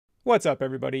What's up,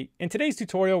 everybody? In today's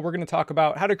tutorial, we're going to talk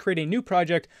about how to create a new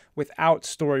project without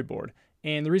Storyboard.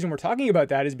 And the reason we're talking about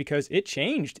that is because it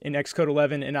changed in Xcode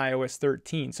 11 and iOS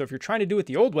 13. So if you're trying to do it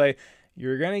the old way,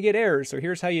 you're going to get errors. So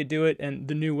here's how you do it and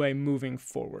the new way moving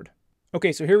forward.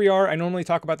 Okay, so here we are. I normally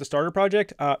talk about the starter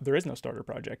project. There is no starter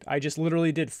project. I just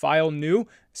literally did File, New,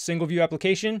 Single View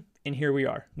Application, and here we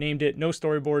are. Named it No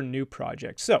Storyboard, New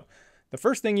Project. So the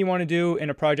first thing you want to do in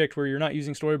a project where you're not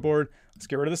using Storyboard, let's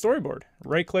get rid of the storyboard.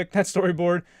 Right-click that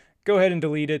storyboard, go ahead and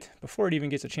delete it before it even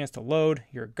gets a chance to load.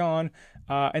 You're gone.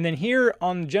 And then here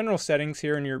on general settings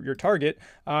here in your target,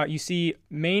 you see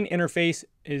main interface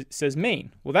says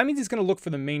main. Well, that means it's going to look for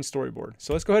the main storyboard.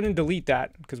 So let's go ahead and delete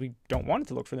that because we don't want it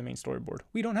to look for the main storyboard.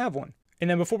 We don't have one. And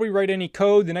then before we write any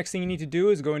code, the next thing you need to do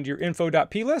is go into your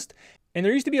info.plist. And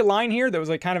there used to be a line here that was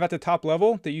like kind of at the top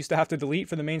level that you used to have to delete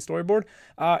for the main storyboard.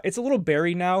 It's a little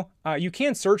buried now. You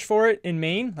can search for it in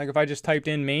main. Like if I just typed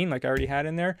in main, like I already had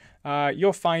in there,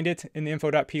 you'll find it in the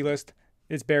info.plist.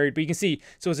 It's buried, but you can see,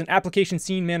 so it's an application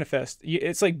scene manifest.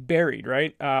 It's like buried,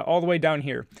 right? All the way down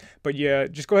here. But yeah,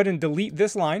 just go ahead and delete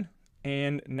this line.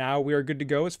 And now we are good to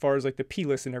go as far as like the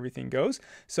plist and everything goes.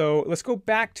 So let's go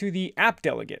back to the app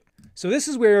delegate. So this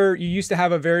is where you used to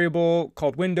have a variable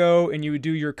called window and you would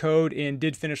do your code in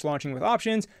did finish launching with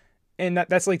options. And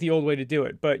that's like the old way to do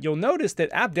it. But you'll notice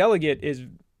that app delegate is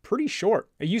pretty short.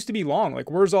 It used to be long. Like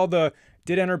where's all the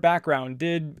did enter background,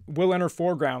 will enter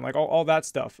foreground, like all that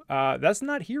stuff. That's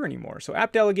not here anymore. So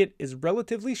app delegate is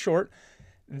relatively short.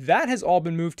 That has all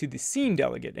been moved to the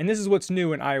SceneDelegate, and this is what's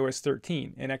new in iOS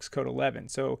 13 and Xcode 11.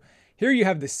 So here you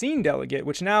have the SceneDelegate,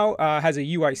 which now has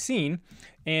a UI scene.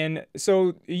 And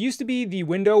so it used to be the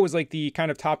window was like the kind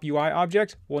of top UI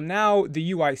object. Well, now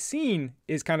the UI scene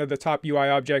is kind of the top UI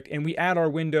object, and we add our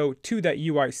window to that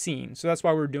UI scene. So that's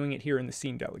why we're doing it here in the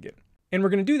SceneDelegate. And we're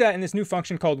going to do that in this new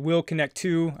function called will connect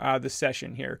to the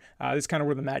session here. This is kind of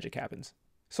where the magic happens.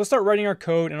 So let's start writing our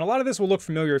code, and a lot of this will look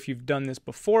familiar if you've done this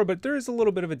before, but there is a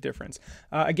little bit of a difference.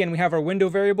 Again, we have our window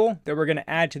variable that we're going to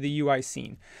add to the UI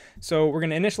scene. So we're going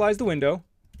to initialize the window.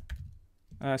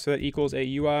 So that equals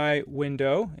a UI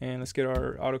window, and let's get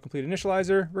our autocomplete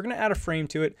initializer. We're going to add a frame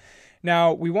to it.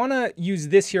 Now, we want to use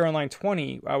this here on line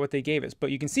 20, what they gave us,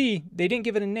 but you can see they didn't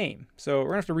give it a name. So we're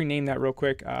going to have to rename that real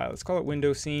quick. Let's call it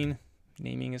window scene.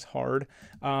 Naming is hard.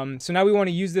 So now we want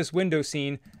to use this window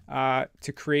scene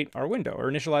to create our window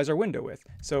or initialize our window with.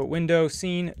 So window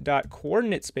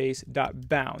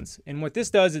scene.coordinatespace.bounds. And what this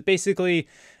does is basically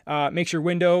makes your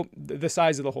window the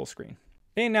size of the whole screen.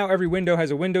 And now every window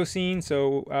has a window scene.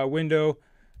 So window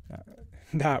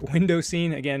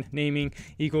scene, again, naming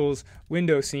equals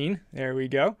window scene. There we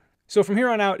go. So from here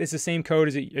on out, it's the same code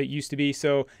as it used to be.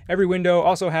 So every window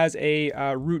also has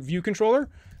a root view controller.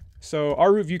 So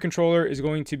our root view controller is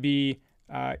going to be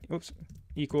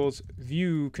equals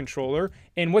view controller.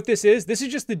 And what this is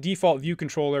just the default view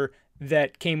controller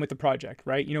that came with the project,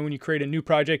 right? You know, when you create a new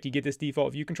project, you get this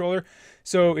default view controller.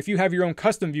 So if you have your own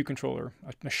custom view controller,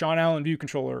 a Sean Allen view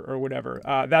controller or whatever,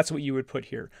 that's what you would put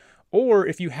here. Or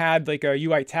if you had like a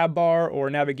UI tab bar or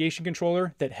a navigation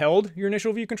controller that held your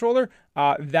initial view controller,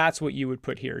 that's what you would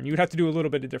put here. And you would have to do a little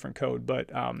bit of different code,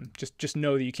 but just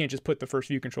know that you can't just put the first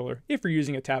view controller if you're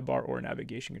using a tab bar or a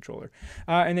navigation controller.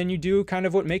 And then you do kind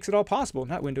of what makes it all possible,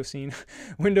 not window scene,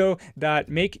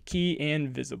 window.make key and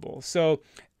visible. So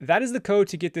that is the code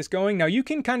to get this going. Now you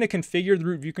can kind of configure the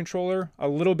root view controller a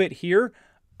little bit here.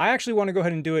 I actually want to go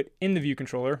ahead and do it in the view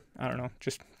controller. I don't know,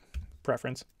 just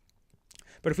preference.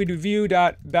 But if we do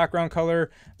view.background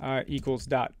color equals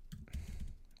dot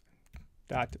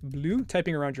blue,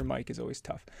 typing around your mic is always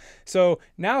tough. So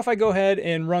now if I go ahead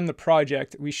and run the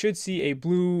project, we should see a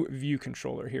blue view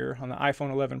controller here on the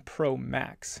iPhone 11 Pro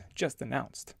Max, just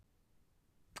announced.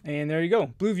 And there you go,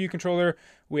 blue view controller.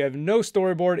 We have no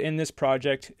storyboard in this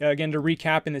project. Again, to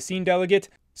recap in the SceneDelegate.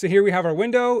 So here we have our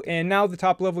window, and now the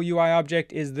top level UI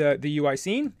object is the UI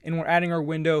scene, and we're adding our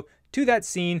window to that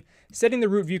scene, setting the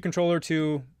root view controller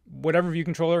to whatever view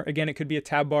controller. Again, it could be a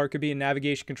tab bar, it could be a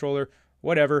navigation controller,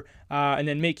 whatever. And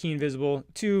then make key invisible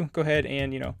to go ahead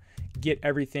and, get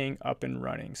everything up and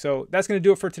running. So that's going to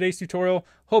do it for today's tutorial.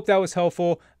 Hope that was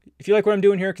helpful. If you like what I'm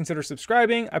doing here, consider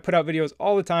subscribing. I put out videos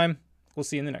all the time. We'll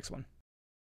see you in the next one.